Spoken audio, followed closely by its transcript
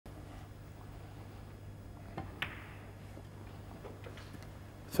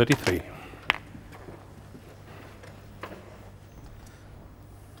33.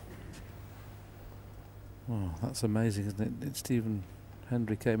 Oh, that's amazing, isn't it? Stephen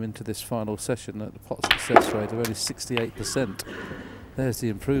Hendry came into this final session at the pot success rate of only 68%. There's the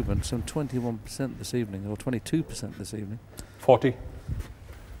improvement, some 21% this evening, or 22% this evening. 40.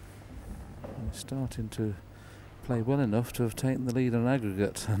 He's starting to play well enough to have taken the lead on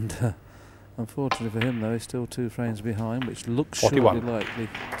aggregate, and unfortunately for him though, he's still 2 frames behind, which looks 41. surely likely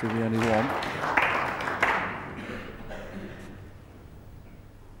to be only one.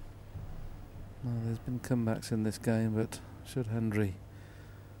 Well, there's been comebacks in this game, but should Hendry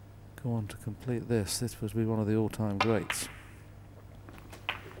go on to complete this, this would be one of the all-time greats.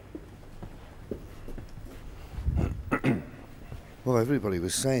 Well, everybody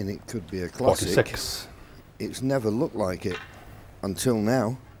was saying it could be a classic. 46. It's never looked like it until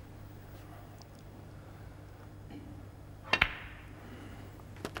now.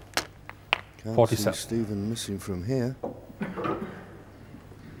 Can't 47. see Stephen missing from here.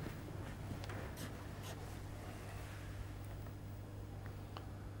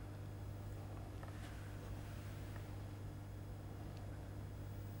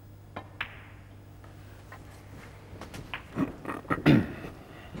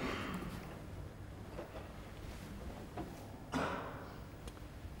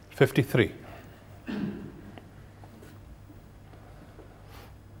 $53.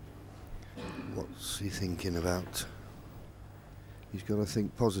 What's he thinking about? He's got to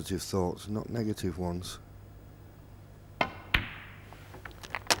think positive thoughts, not negative ones.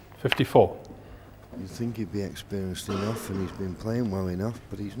 54. You'd think he'd be experienced enough and he's been playing well enough,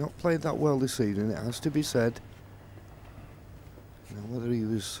 but he's not played that well this evening, it has to be said. Now whether he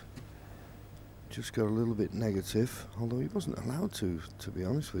was just got a little bit negative, although he wasn't allowed to be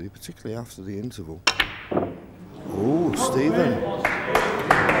honest with you, particularly after the interval. Oh, Stephen.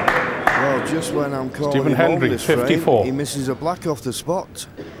 Well, just when I'm calling Stephen him home Hendry, this frame, 54. he misses a black off the spot.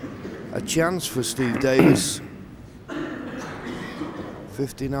 A chance for Steve Davis.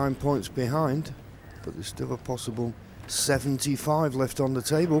 59 points behind, but there's still a possible 75 left on the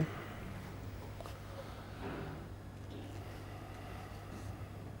table.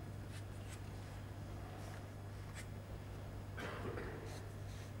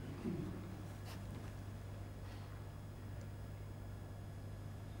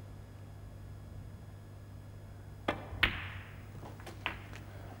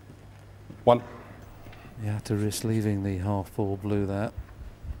 One. You had to risk leaving the half-ball blue there.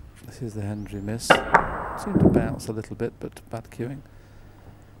 This is the Hendry miss. Seemed to bounce a little bit, but bad cueing.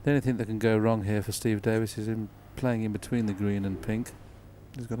 The only thing that can go wrong here for Steve Davis is him playing in between the green and pink.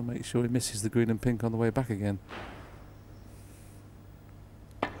 He's got to make sure he misses the green and pink on the way back again.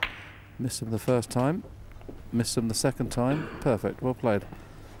 Missed him the first time, missed him the second time. Perfect, well played.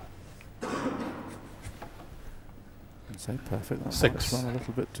 I'd say perfect, that Six. might run a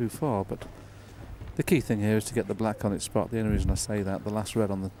little bit too far, but the key thing here is to get the black on its spot. The only reason I say that, the last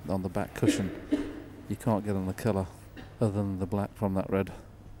red on the back cushion, you can't get on the colour other than the black from that red.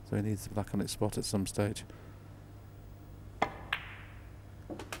 So he needs the black on its spot at some stage.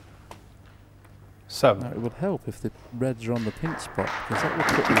 7. Now it would help if the reds are on the pink spot, because that would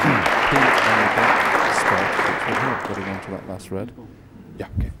put the pink on the black spot, which would help getting onto that last red. Yeah,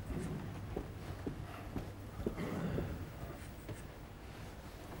 okay.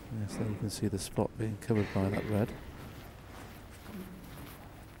 Yes, there you can see the spot being covered by that red.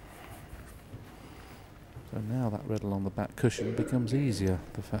 So now that red along the back cushion becomes easier,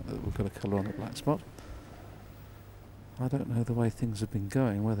 the fact that we've got a colour on the black spot. I don't know the way things have been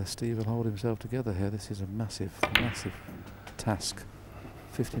going, whether Steve will hold himself together here. This is a massive, massive task.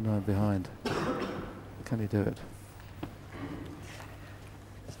 59 behind. Can he do it?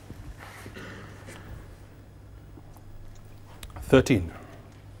 $13.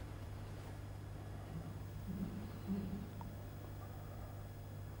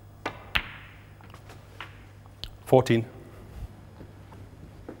 14.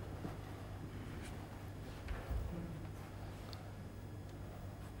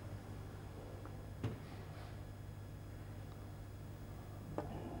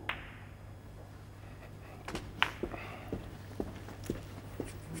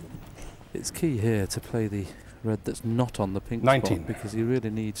 It's key here to play the red that's not on the pink 19. spot, because he really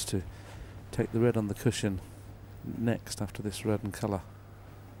needs to take the red on the cushion next after this red and colour.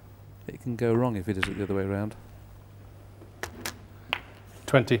 It can go wrong if he does it the other way around.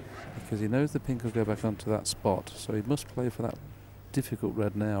 20. Because he knows the pink will go back onto that spot, so he must play for that difficult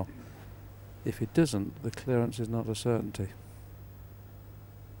red now. If he doesn't, the clearance is not a certainty.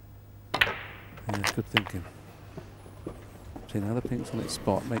 Yeah, good thinking. See, now the pink's on its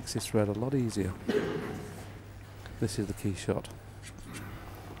spot, makes this red a lot easier. This is the key shot.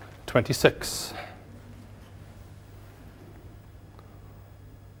 26.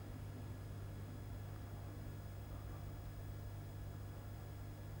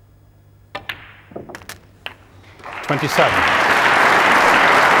 $27.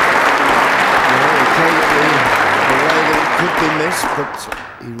 Could be missed, but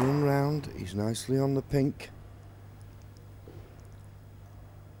he run round. He's nicely on the pink.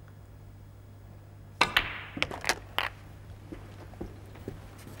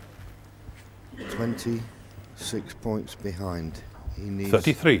 $26 points behind. He needs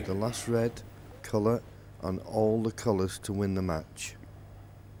 33. the last red colour and all the colours to win the match.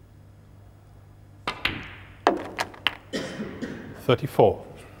 34.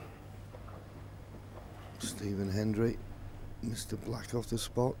 Stephen Hendry, Mr. Black off the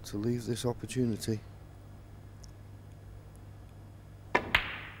spot to leave this opportunity.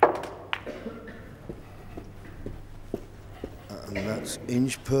 And that's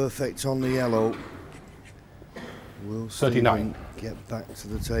inch perfect on the yellow. Will 39. Stephen get back to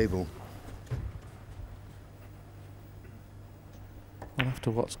the table? Well, after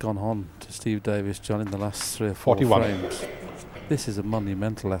what's gone on to Steve Davis, John, in the last 3 or 4 41. frames, this is a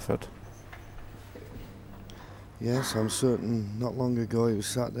monumental effort. Yes, I'm certain not long ago he was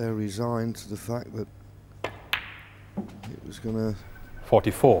sat there resigned to the fact that it was going to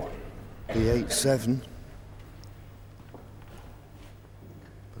 44. be 8-7.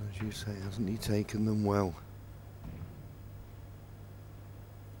 But as you say, hasn't he taken them well?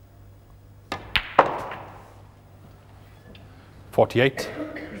 $48.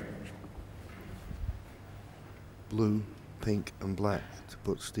 Blue, pink and black to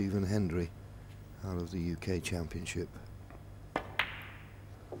put Stephen Hendry out of the UK Championship.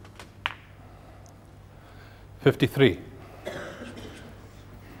 53.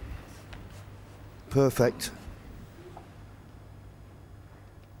 Perfect.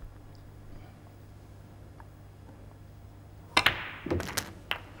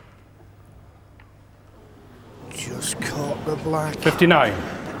 Just caught the black. 59.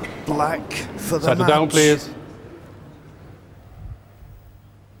 Black for the Settle match. down, please.